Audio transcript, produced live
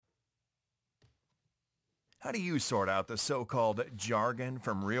How do you sort out the so-called jargon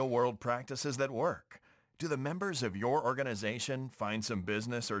from real-world practices that work? Do the members of your organization find some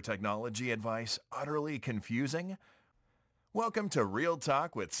business or technology advice utterly confusing? Welcome to Real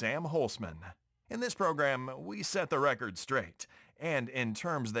Talk with Sam Holzman. In this program, we set the record straight, and in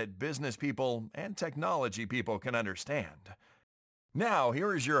terms that business people and technology people can understand. Now,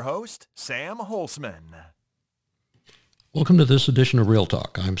 here is your host, Sam Holzman. Welcome to this edition of Real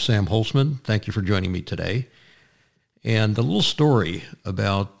Talk. I'm Sam Holzman. Thank you for joining me today. And a little story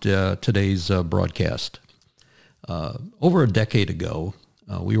about today's broadcast. Over a decade ago,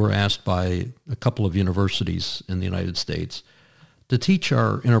 we were asked by a couple of universities in the United States to teach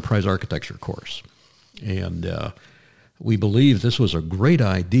our enterprise architecture course. And we believe this was a great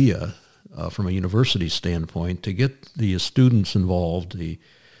idea from a university standpoint to get the students involved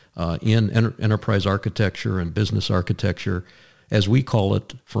in enterprise architecture and business architecture, as we call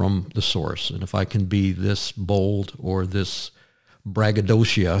it, from the source. And if I can be this bold or this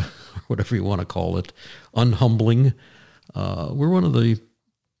braggadocio, whatever you want to call it, unhumbling, we're one of the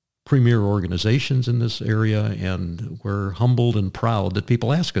premier organizations in this area, and we're humbled and proud that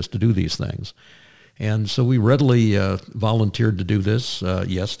people ask us to do these things. And so we readily volunteered to do this.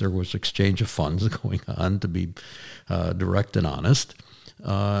 Yes, there was exchange of funds going on, to be direct and honest.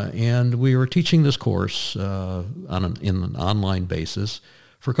 And we were teaching this course in an online basis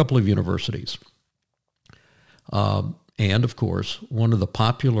for a couple of universities. And of course, one of the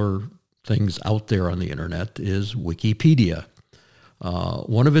popular things out there on the internet is Wikipedia.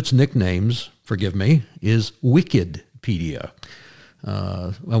 One of its nicknames, forgive me, is Wickedpedia.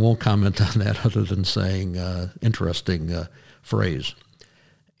 I won't comment on that other than saying interesting phrase.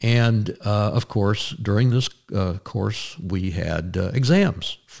 And, of course, during this course, we had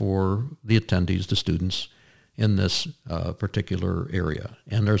exams for the attendees, the students in this particular area.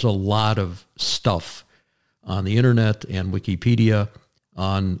 And there's a lot of stuff on the internet and Wikipedia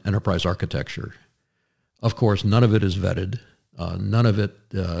on enterprise architecture. Of course, none of it is vetted. None of it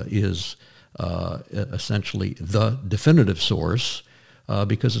is essentially the definitive source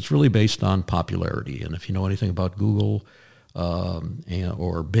because it's really based on popularity. And if you know anything about Google,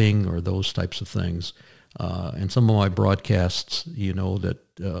 or Bing or those types of things. And some of my broadcasts, you know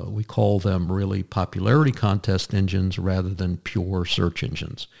that we call them really popularity contest engines rather than pure search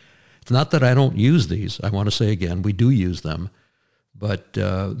engines. It's not that I don't use these. I want to say again, we do use them, but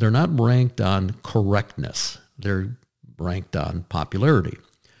they're not ranked on correctness. They're ranked on popularity.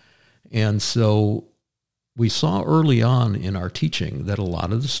 And so we saw early on in our teaching that a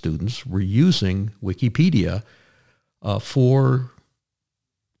lot of the students were using Wikipedia for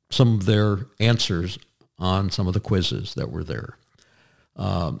some of their answers on some of the quizzes that were there.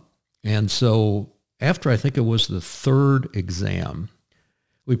 And so after I think it was the third exam,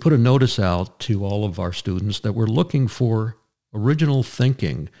 we put a notice out to all of our students that we're looking for original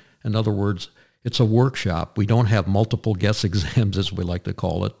thinking. In other words, it's a workshop. We don't have multiple guess exams, as we like to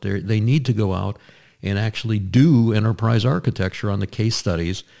call it. They need to go out and actually do enterprise architecture on the case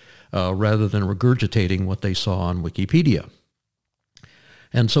studies rather than regurgitating what they saw on Wikipedia.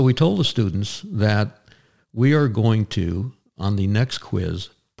 And so we told the students that we are going to, on the next quiz,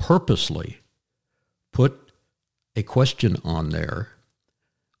 purposely put a question on there.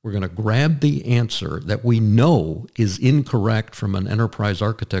 We're going to grab the answer that we know is incorrect from an enterprise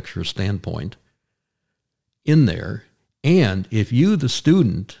architecture standpoint in there. And if you, the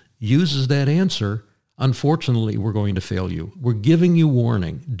student, uses that answer, unfortunately, we're going to fail you. We're giving you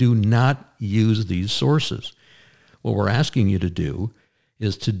warning. Do not use these sources. What we're asking you to do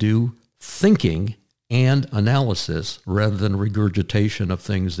is to do thinking and analysis rather than regurgitation of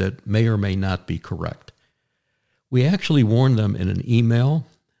things that may or may not be correct. We actually warned them in an email.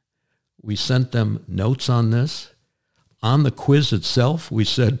 We sent them notes on this. On the quiz itself, we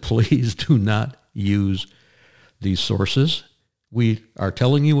said, please do not use these sources. We are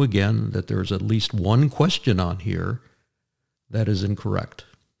telling you again that there's at least one question on here that is incorrect.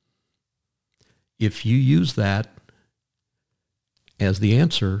 If you use that as the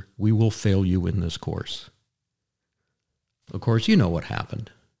answer, we will fail you in this course. Of course, you know what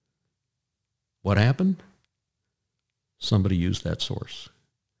happened. What happened? Somebody used that source.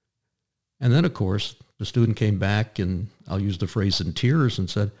 And then, of course, the student came back, and I'll use the phrase in tears, and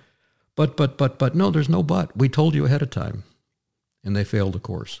said, but, no, there's no but. We told you ahead of time. And they failed the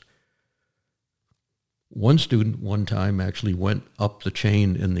course. One student one time actually went up the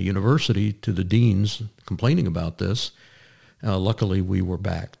chain in the university to the deans complaining about this. Luckily, we were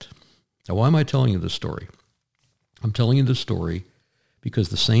backed. Now, why am I telling you this story? I'm telling you this story because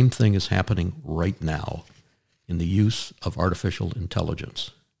the same thing is happening right now in the use of artificial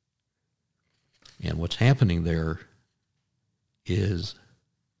intelligence. And what's happening there is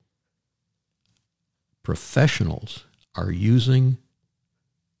professionals are using,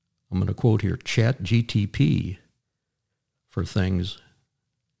 I'm going to quote here, ChatGTP for things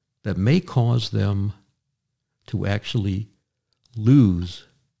that may cause them to actually lose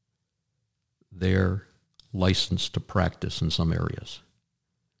their license to practice in some areas.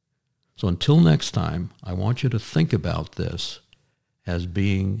 So until next time, I want you to think about this as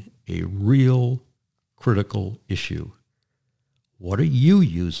being a real critical issue. What are you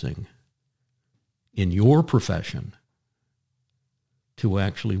using in your profession to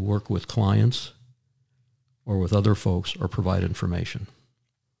actually work with clients or with other folks or provide information?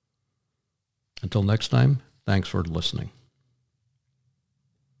 Until next time, thanks for listening.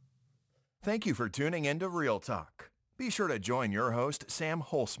 Thank you for tuning in to Real Talk. Be sure to join your host, Sam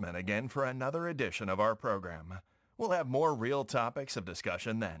Holzman, again for another edition of our program. We'll have more real topics of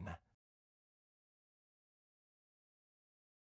discussion then.